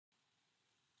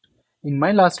In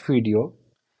my last video,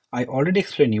 I already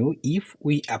explained you if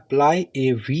we apply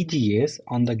a VGS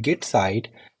on the gate side,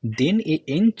 then a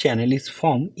N channel is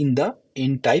formed in the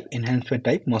N-type enhancement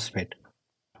type MOSFET,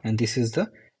 and this is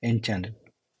the N channel.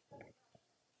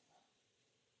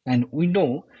 And we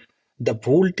know the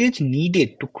voltage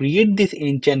needed to create this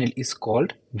N channel is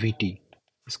called VT.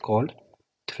 It's called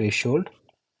threshold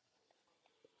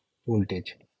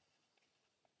voltage.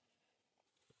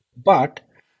 But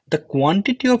the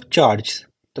quantity of charge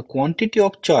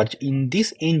in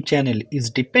this N channel is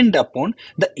depend upon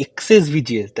the excess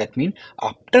VGS. That means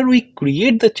after we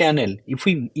create the channel, if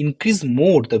we increase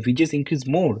more, the VGS increase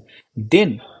more,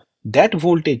 then that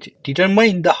voltage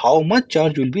determine the how much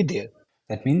charge will be there.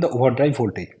 That means the overdrive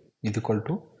voltage is equal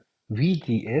to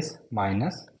VGS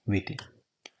minus VT.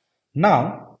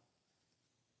 Now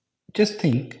just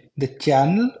think the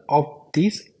channel of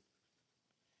this,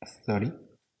 sorry,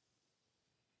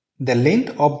 the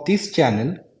length of this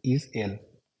channel is L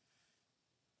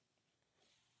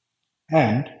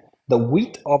and the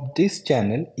width of this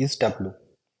channel is W.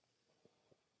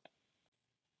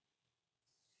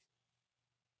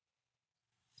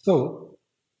 So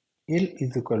L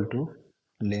is equal to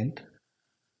length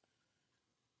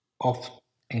of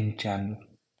N channel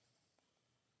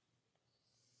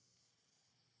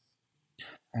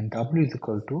and W is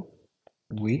equal to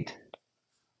width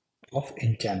of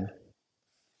N channel.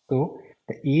 So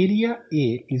the area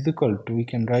A is equal to, we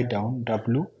can write down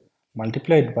W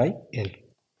multiplied by L.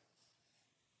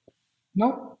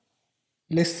 Now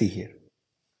let's see here.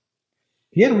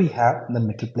 Here we have the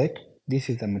metal plate. This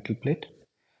is the metal plate.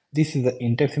 This is the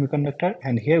N-type semiconductor,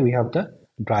 and here we have the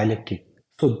dielectric.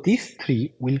 So these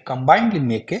three will combinedly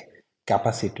make a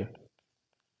capacitor.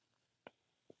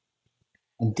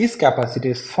 And this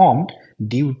capacitor is formed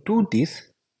due to this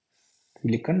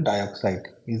silicon dioxide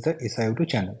is the SiO2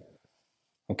 channel.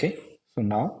 Okay, so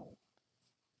now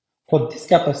for this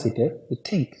capacitor, we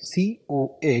think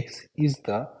COX is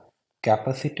the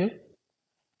capacitor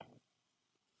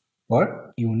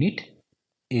per unit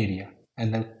area,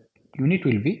 and the unit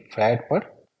will be farad per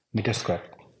meter square.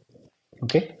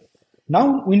 Okay,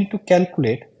 now we need to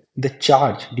calculate the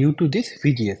charge due to this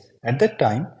VGS. At that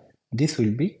time, this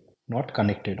will be not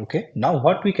connected. Okay, now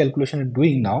what we calculation are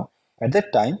doing now, at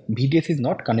that time VDS is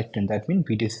not connected, that means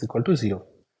VDS is equal to 0.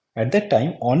 At that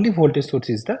time only voltage source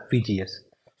is the VGS.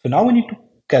 So now we need to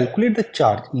calculate the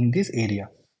charge in this area.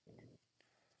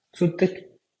 So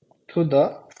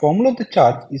the formula of the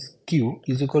charge is Q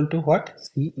is equal to what?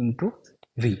 C into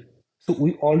V. So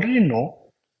we already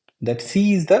know that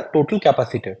C is the total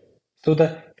capacitor. So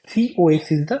the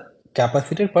COX is the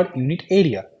capacitor per unit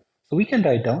area. So we can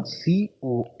write down sorry,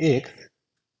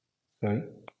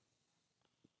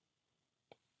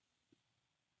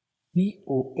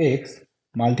 COX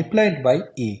multiplied by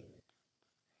A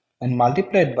and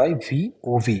multiplied by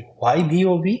VOV. Why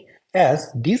VOV?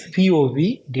 As this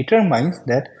VOV determines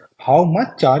that how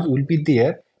much charge will be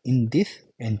there in this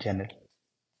N channel.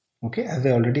 Okay, as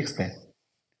I already explained.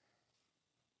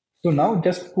 So now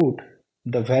just put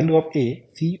the value of A,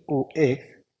 COX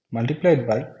multiplied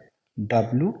by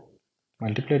W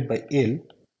multiplied by L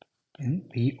in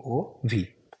VOV.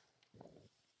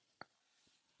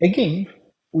 Again,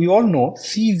 we all know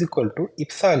C is equal to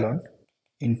epsilon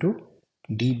into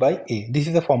D by A. This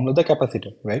is the formula of the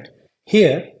capacitor, right?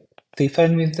 Here, the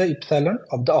epsilon means the epsilon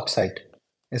of the oxide,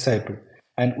 Si2.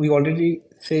 And we already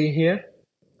say here,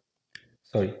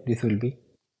 sorry, this will be.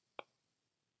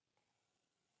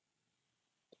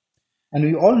 And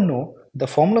we all know the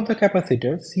formula of the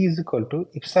capacitor C is equal to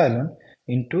epsilon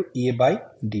into A by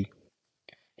D.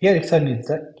 Here epsilon is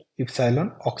the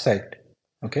epsilon oxide,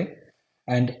 okay?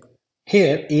 And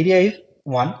here area is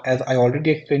 1, as I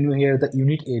already explained you here the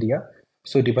unit area,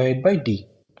 so divided by D.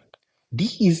 D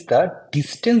is the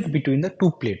distance between the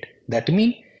two plates. That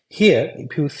means here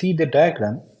if you see the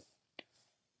diagram,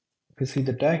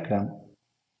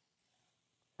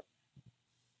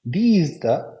 D is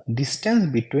the distance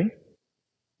between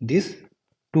these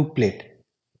two plates,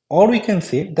 or we can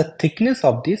say the thickness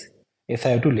of this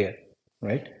SiO2 layer,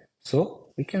 right?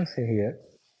 So we can say here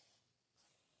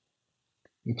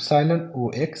epsilon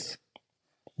OX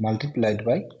multiplied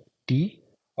by T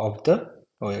of the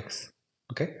OX.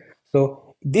 Okay,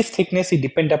 so this thickness is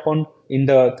depend upon in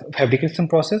the fabrication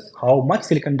process how much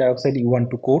silicon dioxide you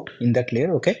want to coat in that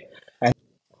layer. Okay, and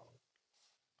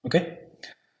okay,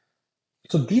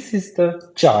 so this is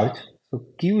the charge. So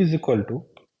Q is equal to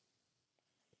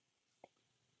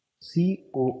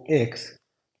COX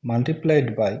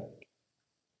multiplied by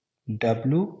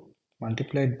W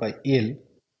multiplied by L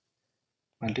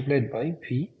multiplied by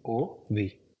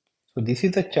VOV. So this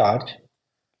is the charge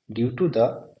due to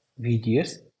the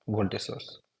VGS voltage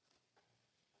source.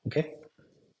 Okay.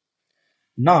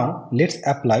 Now let's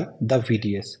apply the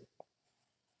VDS.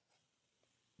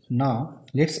 Now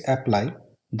let's apply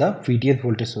the VDS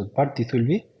voltage source, but this will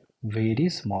be very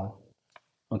small.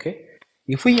 Okay.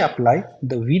 If we apply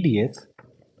the VDS,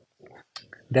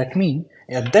 that means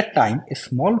at that time a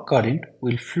small current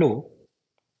will flow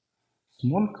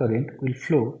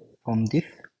from this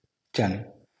channel.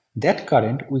 That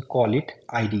current we call it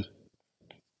ID,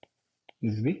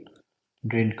 is the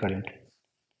drain current.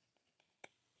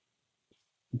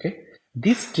 Okay,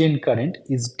 this drain current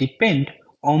is depend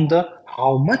on the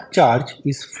how much charge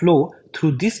is flow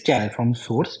through this channel from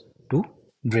source to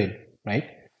drain, right?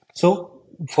 So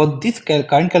for this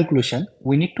current calculation,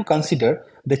 we need to consider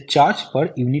the charge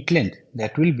per unit length.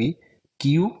 That will be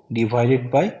Q divided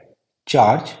by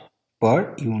charge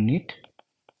per unit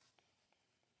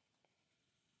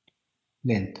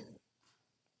length.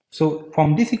 So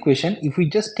from this equation, if we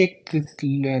just take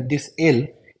this L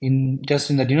in just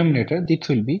in the denominator, this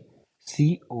will be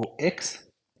COX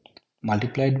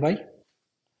multiplied by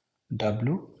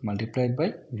W multiplied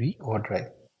by V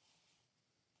overdrive.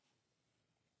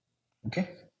 Okay.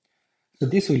 So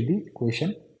this will be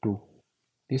equation 2.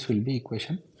 This will be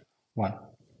equation 1.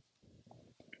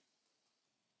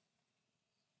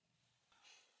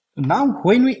 Now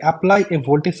when we apply a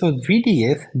voltage source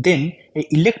VDS, then a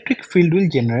electric field will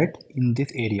generate in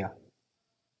this area.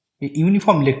 A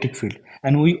uniform electric field,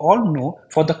 and we all know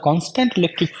for the constant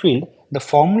electric field the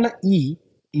formula E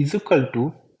is equal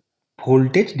to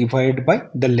voltage divided by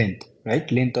the length,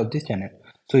 right? Length of this channel.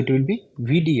 So it will be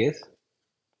VDS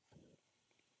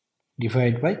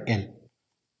divided by L,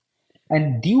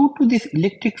 and due to this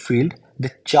electric field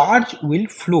the charge will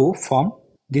flow from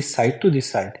this side to this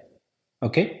side.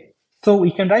 Okay, so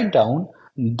we can write down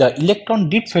the electron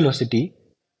drift velocity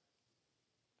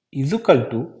is equal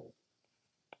to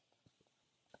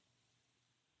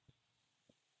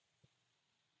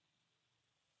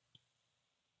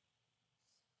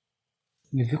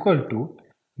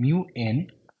mu n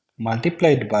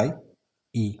multiplied by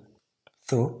E.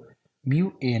 So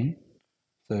mu n,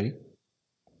 sorry,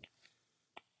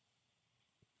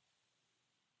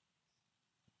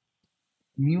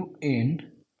 mu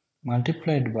n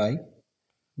multiplied by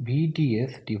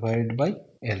VDS divided by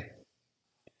L,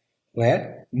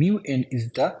 where mu n is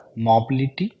the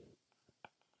mobility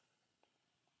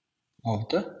of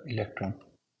the electron.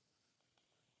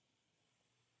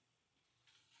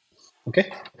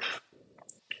 Okay,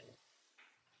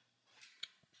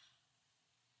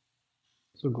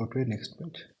 so go to the next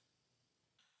page.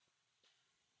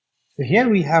 So here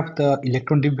we have the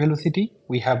electron drift velocity,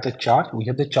 we have the charge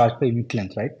per unit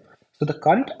length, right? So the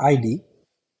current ID,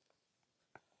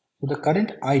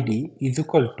 is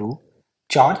equal to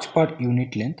charge per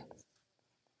unit length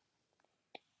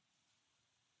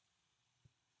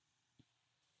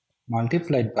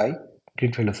multiplied by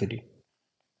drift velocity.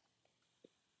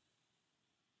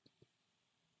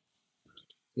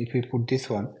 If we put this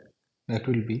one, that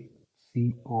will be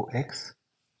COX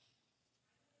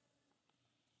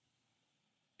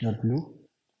W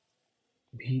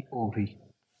VOV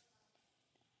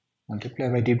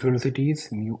multiplied by drift velocity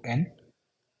is mu n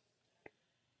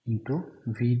into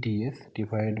VDS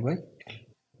divided by L.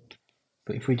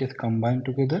 So if we just combine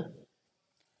together,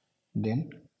 then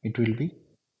it will be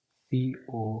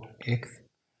COX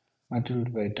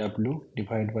multiplied by W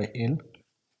divided by L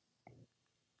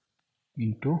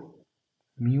into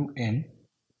mu n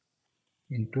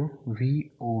into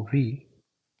VOV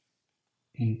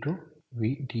into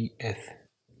VDS.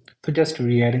 So just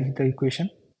rearrange the equation.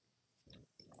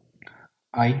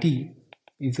 ID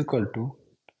is equal to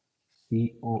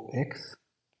COX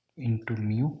into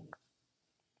mu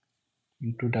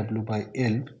into W by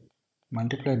L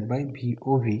multiplied by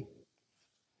VOV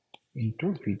into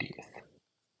VDS.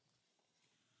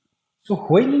 So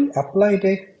when we applied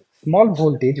a small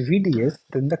voltage VDS,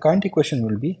 then the current equation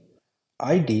will be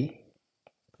ID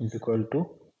is equal to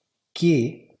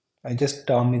K, I just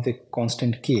term is a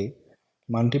constant K,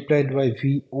 multiplied by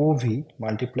VOV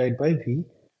multiplied by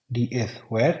VDS,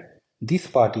 where this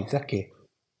part is the K.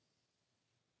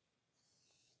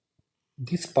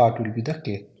 This part will be the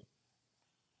K.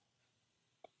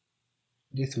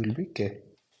 This will be K.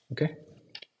 Okay.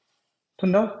 So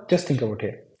now just think about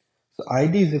it. So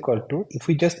ID is equal to, if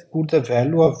we just put the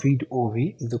value of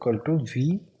VOV is equal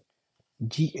to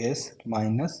VGS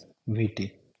minus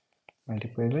VT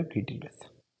multiplied by VDS.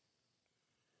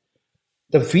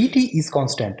 The VT is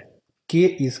constant, K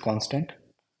is constant,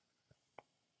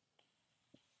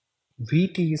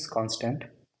 VT is constant.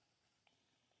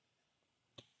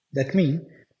 That means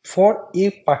For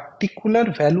a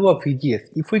particular value of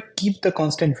VGS, if we keep the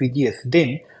constant VGS,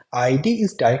 then ID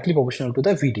is directly proportional to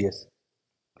the VDS.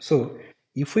 So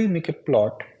if we make a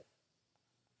plot,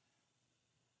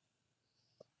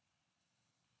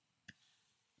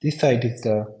 this side is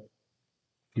the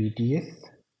VDS,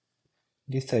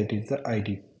 this side is the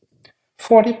ID.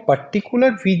 For a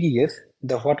particular VGS,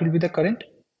 the what will be the current?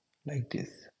 Like this.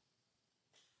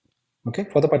 Okay,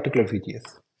 for the particular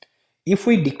VGS. If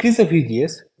we decrease the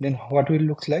VGS, then what will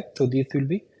looks like? So this will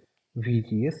be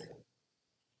VGS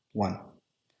 1,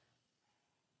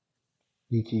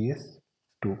 VGS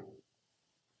 2,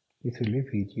 this will be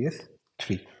VGS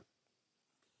 3.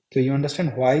 So you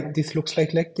understand why this looks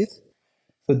like this?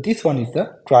 So this one is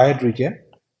the triode region,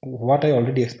 what I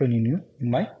already explained in you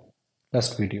in my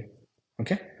last video.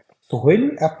 Okay. So when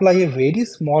you apply a very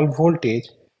small voltage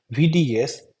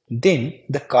VDS, then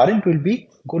the current will be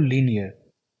go linear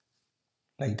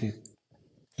like this.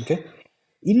 Okay.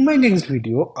 In my next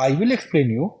video, I will explain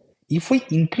you if we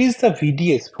increase the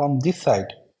VDS from this side,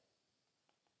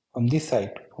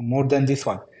 more than this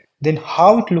one, then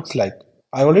how it looks like.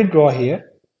 I already draw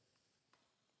here.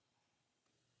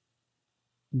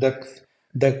 The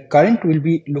the current will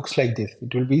be looks like this.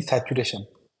 It will be saturation.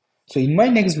 So in my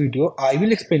next video, I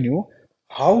will explain you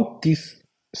how this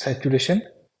saturation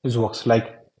works.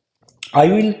 Like I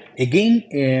will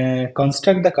again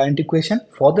construct the current equation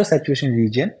for the saturation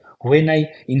region when I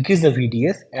increase the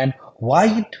VDS and why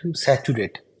it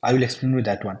saturate. I will explain you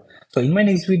that one. So in my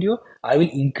next video, I will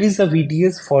increase the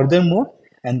VDS furthermore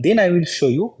and then I will show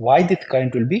you why this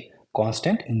current will be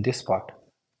constant in this part.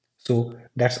 So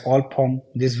that's all from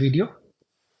this video.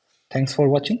 Thanks for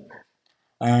watching.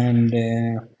 And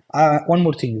one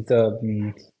more thing,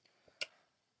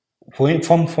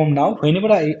 from now,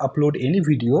 whenever I upload any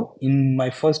video, in my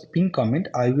first pin comment,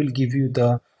 I will give you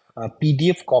the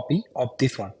PDF copy of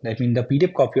this one. That means the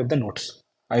PDF copy of the notes.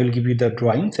 I will give you the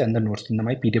drawings and the notes in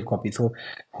my PDF copy. So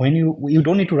when you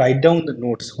don't need to write down the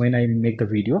notes when I make the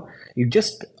video, you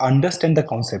just understand the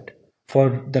concept.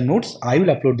 For the notes, I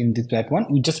will upload in that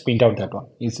one. You just print out that one.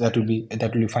 That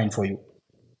will be fine for you.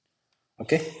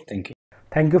 Okay, thank you.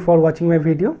 Thank you for watching my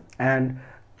video and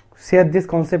share this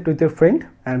concept with your friend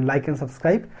and like and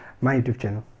subscribe my YouTube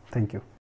channel. Thank you.